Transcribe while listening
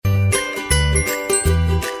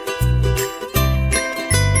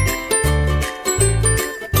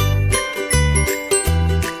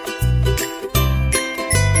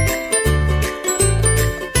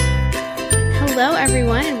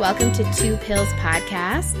welcome to Two Pills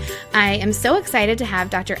Podcast. I am so excited to have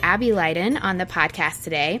Dr. Abby Leiden on the podcast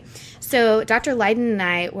today. So Dr. Leiden and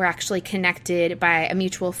I were actually connected by a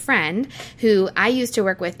mutual friend who I used to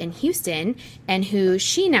work with in Houston and who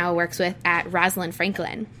she now works with at Rosalind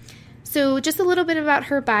Franklin. So just a little bit about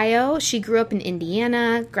her bio. She grew up in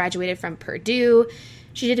Indiana, graduated from Purdue.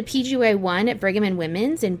 She did a PGY1 at Brigham and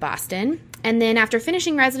Women's in Boston. And then after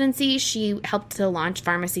finishing residency, she helped to launch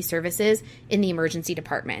pharmacy services in the emergency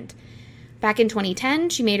department. Back in 2010,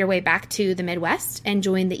 she made her way back to the Midwest and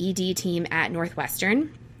joined the ED team at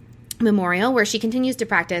Northwestern Memorial, where she continues to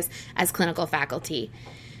practice as clinical faculty.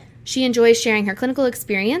 She enjoys sharing her clinical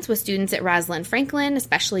experience with students at Rosalind Franklin,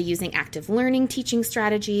 especially using active learning teaching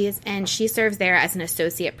strategies, and she serves there as an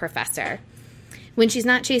associate professor. When she's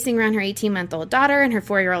not chasing around her 18-month-old daughter and her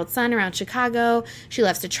 4-year-old son around Chicago, she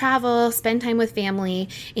loves to travel, spend time with family,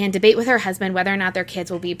 and debate with her husband whether or not their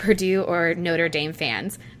kids will be Purdue or Notre Dame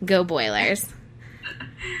fans. Go Boilers.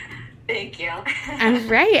 Thank you. All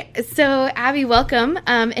right. So, Abby, welcome.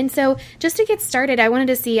 And so just to get started, I wanted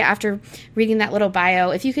to see, after reading that little bio,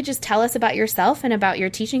 if you could just tell us about yourself and about your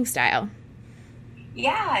teaching style.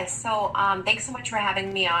 Yeah, so thanks so much for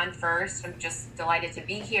having me on first. I'm just delighted to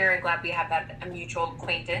be here and glad we have a mutual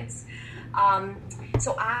acquaintance.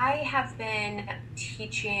 So I have been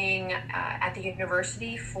teaching at the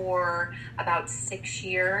university for about 6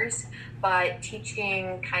 years, but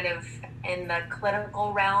teaching kind of in the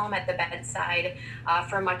clinical realm at the bedside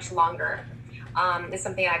for much longer. It's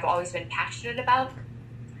something I've always been passionate about.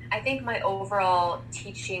 I think my overall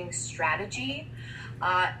teaching strategy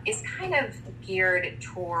is kind of geared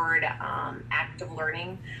toward active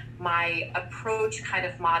learning. My approach kind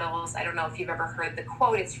of models, I don't know if you've ever heard the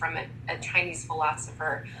quote, it's from a Chinese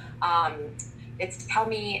philosopher. It's tell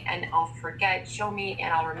me and I'll forget, show me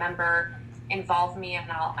and I'll remember, involve me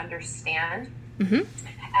and I'll understand. Mm-hmm.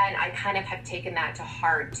 And I kind of have taken that to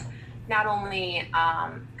heart, not only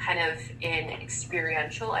kind of in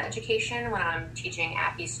experiential education when I'm teaching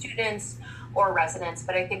APPE students or residents,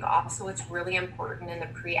 but I think also it's really important in the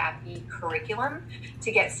pre-APPE curriculum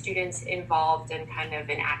to get students involved in kind of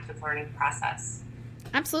an active learning process.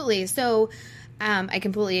 Absolutely. So I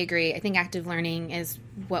completely agree. I think active learning is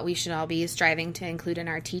what we should all be striving to include in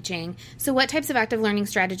our teaching. So what types of active learning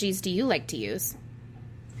strategies do you like to use?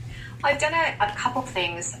 I've done a couple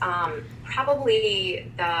things.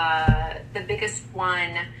 Probably the biggest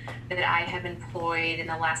one that I have employed in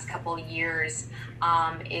the last couple years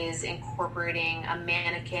is incorporating a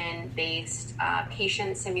mannequin-based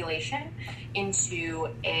patient simulation into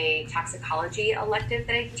a toxicology elective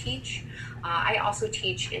that I teach. I also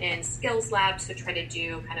teach in skills labs, so try to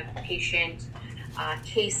do kind of patient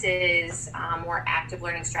cases, more active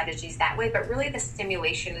learning strategies that way. But really the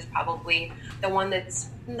simulation is probably the one that's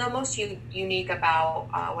the most unique about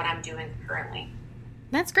what I'm doing currently.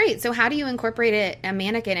 That's great. So how do you incorporate a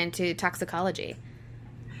mannequin into toxicology?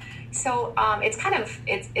 So it's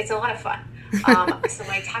a lot of fun. So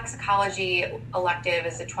my toxicology elective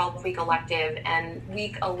is a 12-week elective, and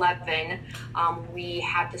week 11, we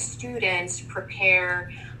have the students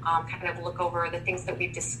prepare, kind of look over the things that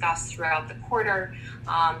we've discussed throughout the quarter,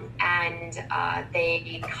 and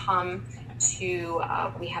they come to,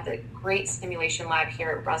 we have a great simulation lab here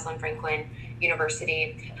at Rosalind Franklin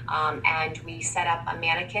University, and we set up a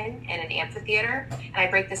mannequin in an amphitheater, and I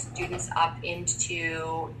break the students up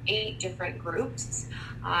into 8 different groups,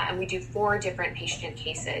 and we do 4 different patient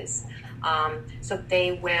cases. So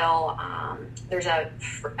they will, there's a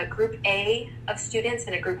group A of students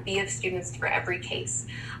and a group B of students for every case.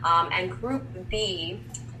 And group B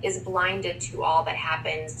is blinded to all that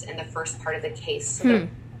happens in the first part of the case. So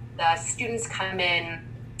the students come in,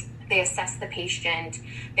 they assess the patient,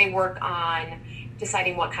 they work on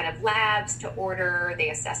deciding what kind of labs to order, they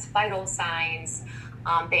assess vital signs,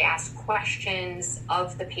 they ask questions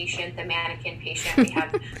of the patient, the mannequin patient. We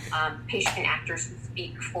have patient actors who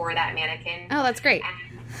speak for that mannequin. Oh, that's great.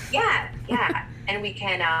 Yeah. And we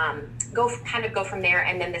can go from there.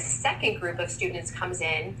 And then the second group of students comes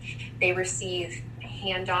in. They receive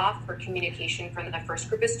handoff for communication from the first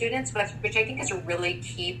group of students, which I think is a really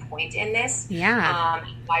key point in this. Yeah.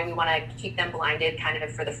 Why we want to keep them blinded kind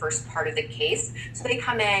of for the first part of the case. So they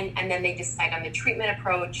come in and then they decide on the treatment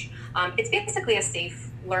approach. It's basically a safe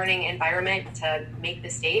learning environment to make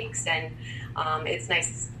mistakes, and it's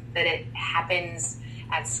nice that it happens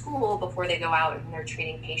at school before they go out and they're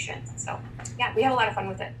treating patients. So yeah, we have a lot of fun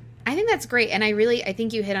with it. I think that's great. And I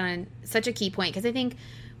think you hit on such a key point, because I think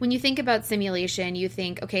when you think about simulation, you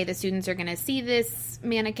think, okay, the students are going to see this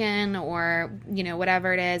mannequin or,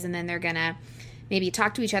 whatever it is, and then they're going to maybe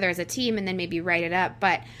talk to each other as a team and then maybe write it up.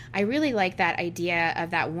 But I really like that idea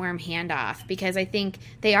of that warm handoff, because I think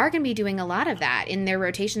they are going to be doing a lot of that in their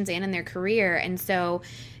rotations and in their career. And so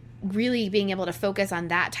really being able to focus on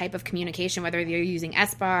that type of communication, whether they're using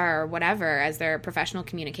SBAR or whatever as their professional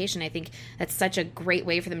communication, I think that's such a great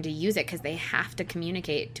way for them to use it, because they have to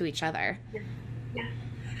communicate to each other. Yeah.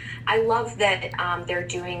 I love that they're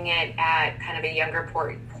doing it at kind of a younger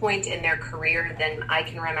point in their career than I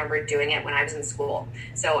can remember doing it when I was in school.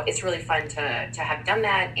 So it's really fun to have done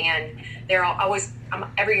that. And they're always,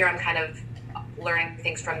 every year I'm kind of learning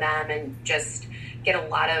things from them, and just get a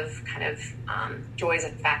lot of kind of joy as a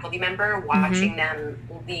faculty member watching them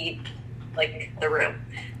lead like the room,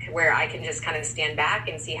 where I can just kind of stand back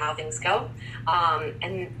and see how things go.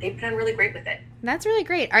 And they've done really great with it. That's really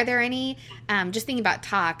great. Are there any, just thinking about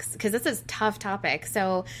talks, because this is a tough topic,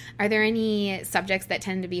 so are there any subjects that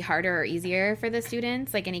tend to be harder or easier for the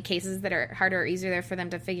students? Like any cases that are harder or easier for them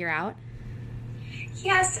to figure out?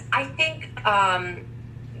 Yes, I think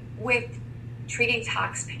with treating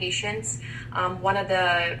tox patients, one of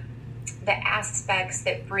the aspects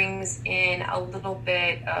that brings in a little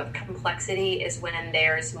bit of complexity is when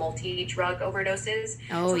there's multi-drug overdoses.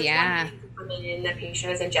 Oh, yeah. And the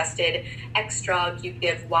patient has ingested X drug, you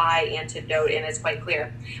give Y antidote, and it's quite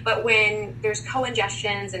clear. But when there's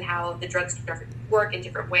co-ingestions and how the drugs work in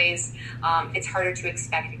different ways, it's harder to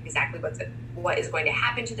expect exactly what is going to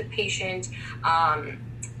happen to the patient.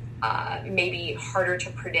 Maybe harder to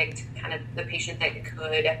predict kind of the patient that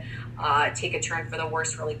could take a turn for the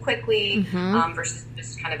worse really quickly, versus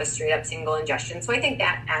just kind of a straight up single ingestion. So I think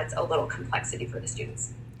that adds a little complexity for the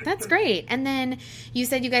students. That's great. And then you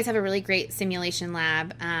said you guys have a really great simulation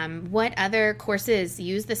lab. What other courses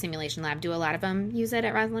use the simulation lab? Do a lot of them use it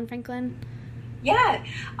at Rosalind Franklin? Yeah.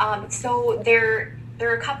 So there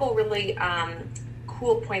are a couple really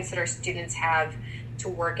cool points that our students have to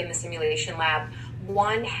work in the simulation lab.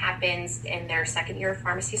 One happens in their second year of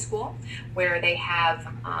pharmacy school, where they have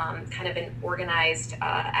kind of an organized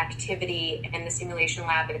activity in the simulation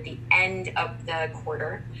lab at the end of the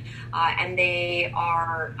quarter. And they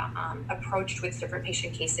are approached with different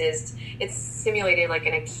patient cases. It's simulated like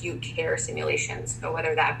an acute care simulation. So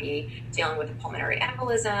whether that be dealing with a pulmonary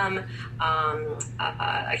embolism,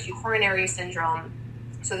 acute coronary syndrome.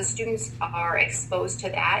 So the students are exposed to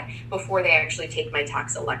that before they actually take my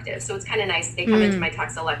tox elective. So it's kind of nice. They come into my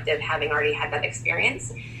tox elective having already had that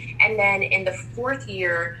experience. And then in the fourth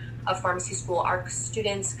year of pharmacy school, our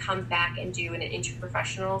students come back and do an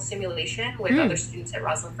interprofessional simulation with other students at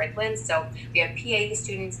Rosalind Franklin. So we have PA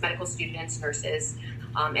students, medical students, nurses,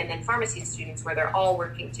 and then pharmacy students, where they're all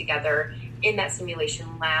working together in that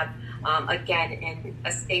simulation lab, again, in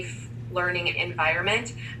a safe learning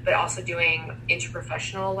environment, but also doing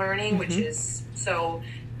interprofessional learning, which is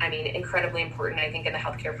incredibly important, I think, in the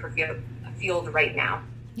healthcare field right now.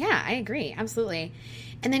 Yeah, I agree. Absolutely.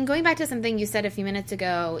 And then going back to something you said a few minutes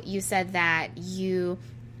ago, you said that you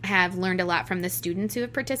have learned a lot from the students who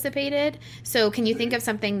have participated. So can you think of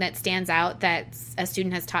something that stands out that a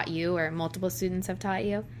student has taught you or multiple students have taught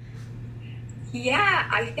you? Yeah,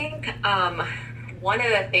 I think one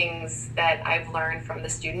of the things that I've learned from the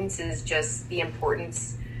students is just the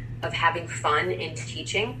importance of having fun in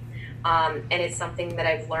teaching. And it's something that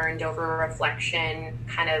I've learned over reflection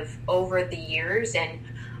kind of over the years. And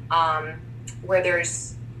where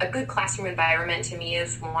there's a good classroom environment, to me,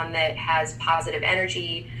 is one that has positive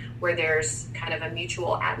energy, where there's kind of a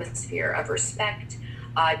mutual atmosphere of respect,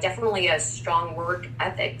 definitely a strong work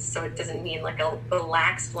ethic. So it doesn't mean like a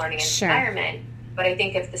relaxed learning environment. But I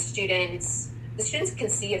think if the students can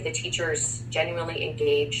see if the teacher's genuinely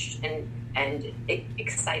engaged and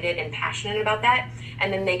excited and passionate about that,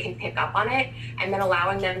 and then they can pick up on it, and then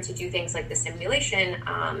allowing them to do things like the simulation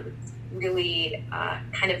really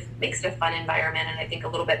kind of makes it a fun environment, and I think a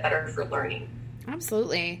little bit better for learning.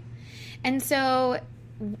 Absolutely. And so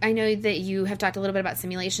I know that you have talked a little bit about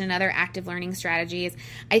simulation and other active learning strategies.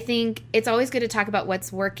 I think it's always good to talk about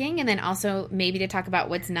what's working, and then also maybe to talk about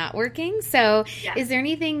what's not working. So is there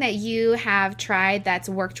anything that you have tried that's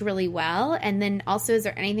worked really well? And then also, is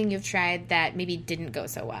there anything you've tried that maybe didn't go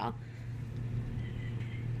so well?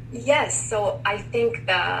 Yes. So I think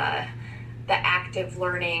the active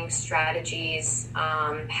learning strategies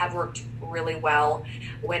have worked really well.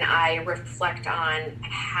 When I reflect on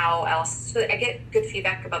how else, so I get good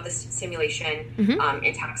feedback about this simulation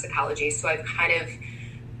in toxicology. So I've kind of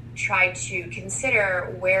tried to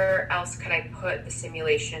consider where else could I put the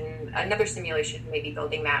simulation, another simulation, maybe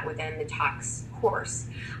building that within the tox course.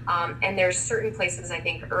 And there's certain places, I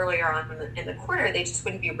think, earlier on in the quarter, they just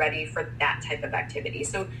wouldn't be ready for that type of activity.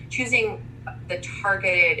 So choosing the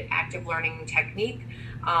targeted active learning technique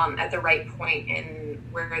at the right point in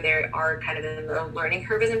where they are kind of in the learning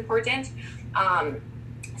curve is important.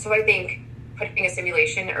 So I think putting a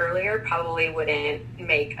simulation earlier probably wouldn't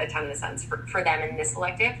make a ton of sense for them in this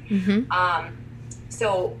elective. Mm-hmm.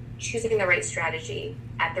 So choosing the right strategy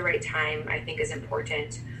at the right time, I think, is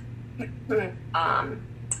important.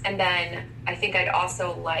 And then I think I'd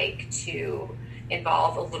also like to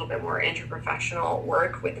involve a little bit more interprofessional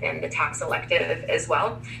work within the tax elective as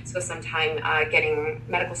well. So sometime getting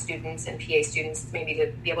medical students and PA students maybe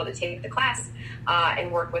to be able to take the class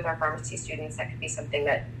and work with our pharmacy students, that could be something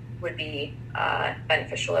that would be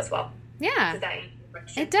beneficial as well. Yeah. Does that answer your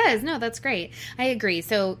question? It does. No, that's great. I agree.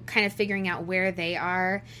 So kind of figuring out where they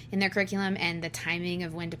are in their curriculum and the timing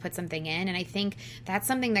of when to put something in. And I think that's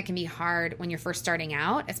something that can be hard when you're first starting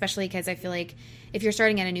out, especially because I feel like if you're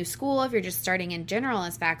starting at a new school, if you're just starting in general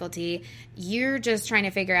as faculty, you're just trying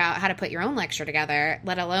to figure out how to put your own lecture together,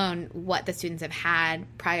 let alone what the students have had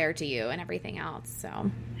prior to you and everything else.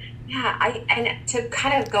 So, yeah, and to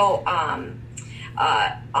kind of go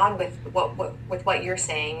on with what you're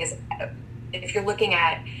saying is, if you're looking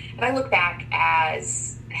at, if I look back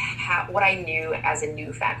as what I knew as a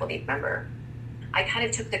new faculty member, I kind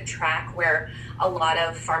of took the track where a lot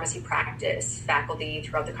of pharmacy practice faculty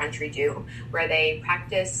throughout the country do, where they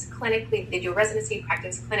practice clinically, they do a residency,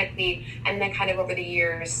 practice clinically, and then kind of over the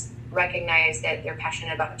years recognize that they're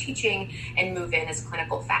passionate about teaching and move in as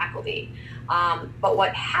clinical faculty. But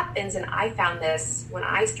what happens, and I found this when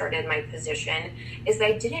I started my position, is that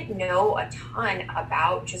I didn't know a ton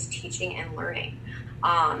about just teaching and learning.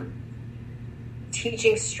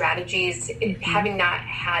 Teaching strategies, having not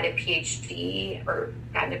had a PhD or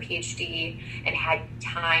gotten a PhD and had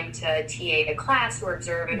time to TA a class or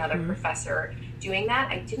observe another professor doing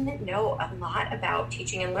that, I didn't know a lot about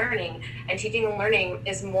teaching and learning. And teaching and learning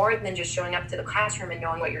is more than just showing up to the classroom and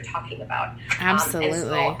knowing what you're talking about. Absolutely. And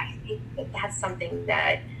so I think that that's something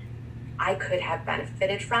that I could have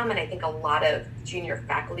benefited from. And I think a lot of junior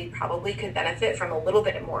faculty probably could benefit from a little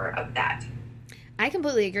bit more of that. I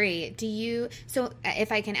completely agree. So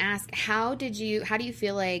if I can ask, how do you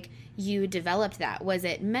feel like you developed that? Was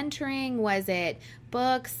it mentoring? Was it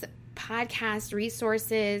books, podcast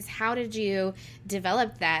resources? How did you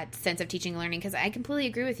develop that sense of teaching and learning? Because I completely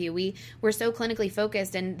agree with you. We're so clinically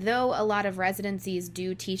focused, and though a lot of residencies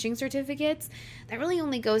do teaching certificates, that really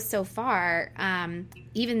only goes so far.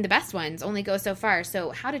 Even the best ones only go so far.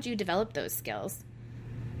 So how did you develop those skills?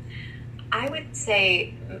 I would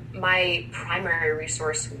say my primary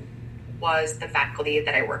resource was the faculty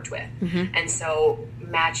that I worked with. Mm-hmm. And so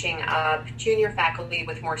matching up junior faculty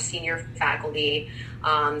with more senior faculty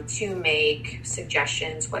to make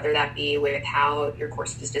suggestions, whether that be with how your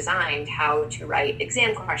course is designed, how to write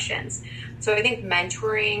exam questions. So I think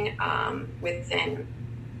mentoring within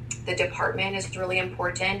the department is really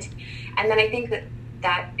important. And then I think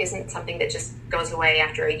that isn't something that just goes away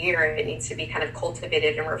after a year. It needs to be kind of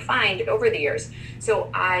cultivated and refined over the years. So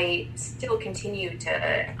I still continue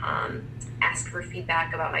to ask for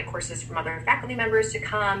feedback about my courses from other faculty members to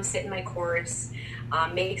come, sit in my course,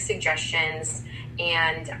 make suggestions,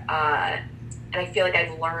 and I feel like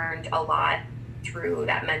I've learned a lot through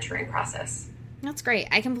that mentoring process. That's great.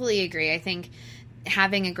 I completely agree. I think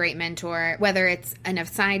having a great mentor, whether it's an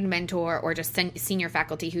assigned mentor or just senior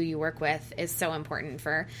faculty who you work with, is so important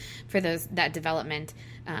for that development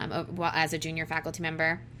as a junior faculty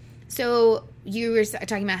member. So you were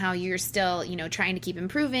talking about how you're still, trying to keep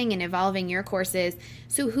improving and evolving your courses.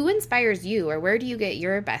 So who inspires you, or where do you get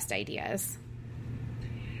your best ideas?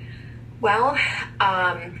 Well,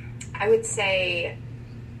 I would say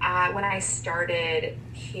when I started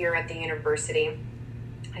here at the university,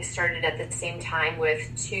 I started at the same time with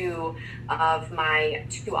two of my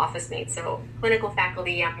office mates. So clinical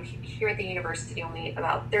faculty, I'm here at the university only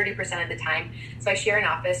about 30% of the time. So I share an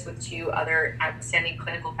office with two other outstanding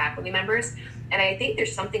clinical faculty members. And I think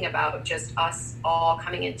there's something about just us all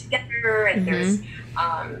coming in together, and there's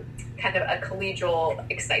kind of a collegial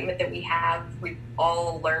excitement that we have. We've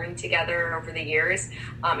all learned together over the years.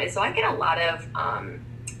 And so I get a lot of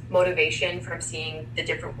motivation from seeing the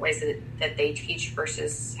different ways that they teach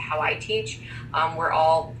versus how I teach. We're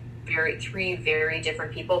all three very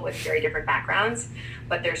different people with very different backgrounds,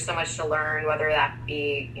 but there's so much to learn, whether that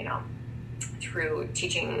be, through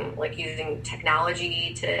teaching, like using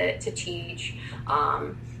technology to teach.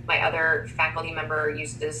 My other faculty member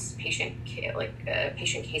uses patient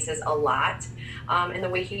cases a lot in the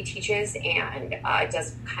way he teaches, and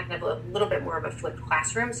does kind of a little bit more of a flipped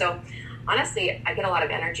classroom. So honestly, I get a lot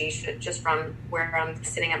of energy just from where I'm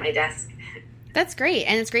sitting at my desk. That's great.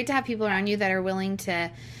 And it's great to have people around you that are willing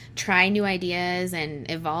to try new ideas and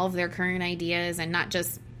evolve their current ideas and not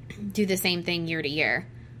just do the same thing year to year.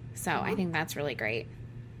 So I think that's really great.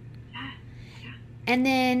 And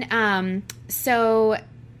then, so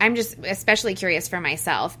I'm just especially curious for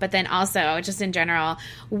myself, but then also just in general,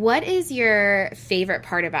 what is your favorite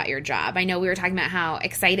part about your job? I know we were talking about how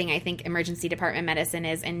exciting I think emergency department medicine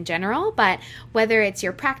is in general, but whether it's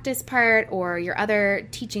your practice part or your other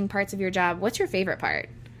teaching parts of your job, what's your favorite part?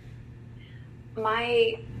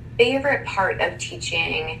 My favorite part of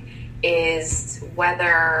teaching is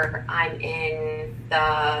whether I'm in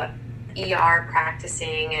the ER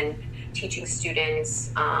practicing and teaching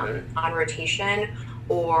students on rotation,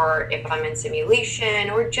 or if I'm in simulation,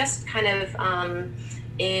 or just kind of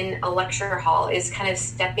in a lecture hall, is kind of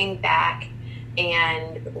stepping back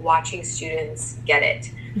and watching students get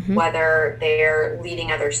it, whether they're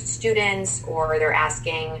leading other students or they're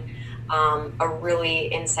asking a really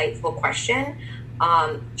insightful question.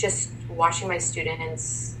 Just watching my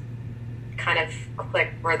students kind of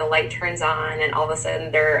click where the light turns on and all of a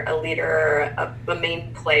sudden they're a leader, a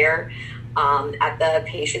main player at the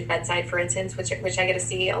patient bedside, for instance, which I get to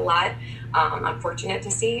see a lot. I'm fortunate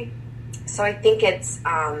to see. So I think it's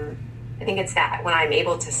that when I'm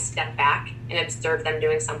able to step back and observe them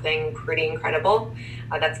doing something pretty incredible,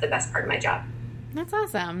 that's the best part of my job. That's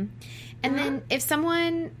awesome. And then if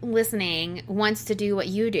someone listening wants to do what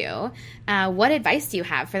you do, what advice do you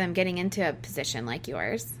have for them getting into a position like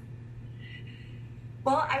yours?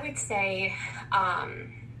 Well, I would say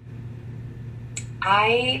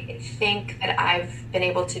I think that I've been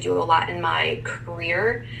able to do a lot in my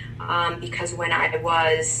career because when I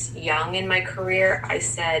was young in my career, I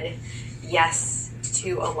said yes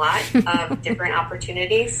to a lot of different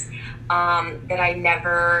opportunities that I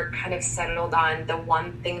never kind of settled on the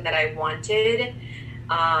one thing that I wanted,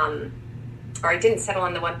 or I didn't settle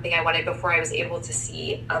on the one thing I wanted before I was able to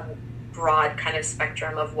see a broad kind of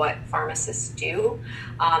spectrum of what pharmacists do.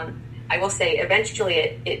 I will say eventually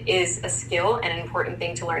it is a skill and an important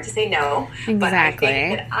thing to learn to say no. Exactly. But I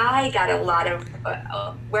think that I got a lot of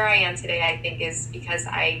where I am today, I think, is because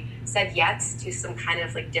I said yes to some kind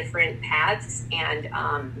of like different paths and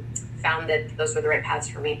found that those were the right paths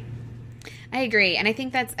for me. I agree. And I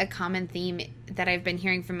think that's a common theme that I've been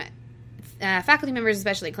hearing from faculty members,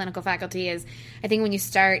 especially clinical faculty, is I think when you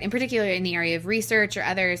start, in particular in the area of research or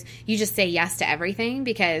others, you just say yes to everything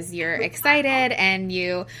because you're excited and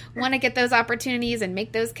you want to get those opportunities and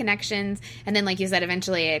make those connections. And then, like you said,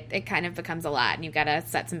 eventually it kind of becomes a lot and you've got to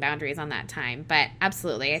set some boundaries on that time. But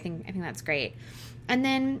absolutely, I think that's great. And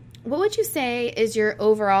then what would you say is your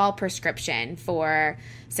overall prescription for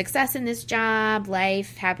success in this job,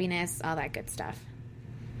 life, happiness, all that good stuff?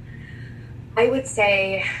 I would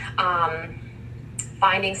say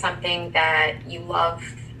finding something that you love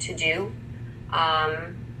to do,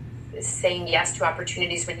 saying yes to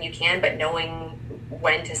opportunities when you can, but knowing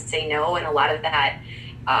when to say no. And a lot of that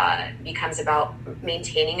becomes about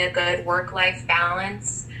maintaining a good work-life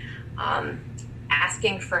balance,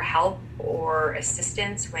 asking for help or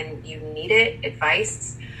assistance when you need it,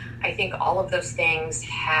 advice. I think all of those things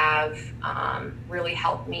have really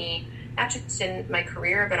helped me, not just in my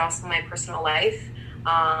career, but also my personal life.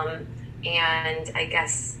 And I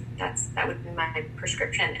guess that would be my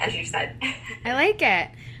prescription, as you said. I like it.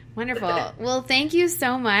 Wonderful. Well, thank you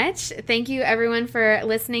so much. Thank you, everyone, for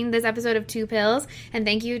listening to this episode of Two Pills. And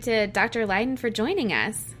thank you to Dr. Lydon for joining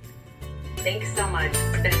us. Thanks so much.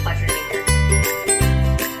 It's been a pleasure to be here.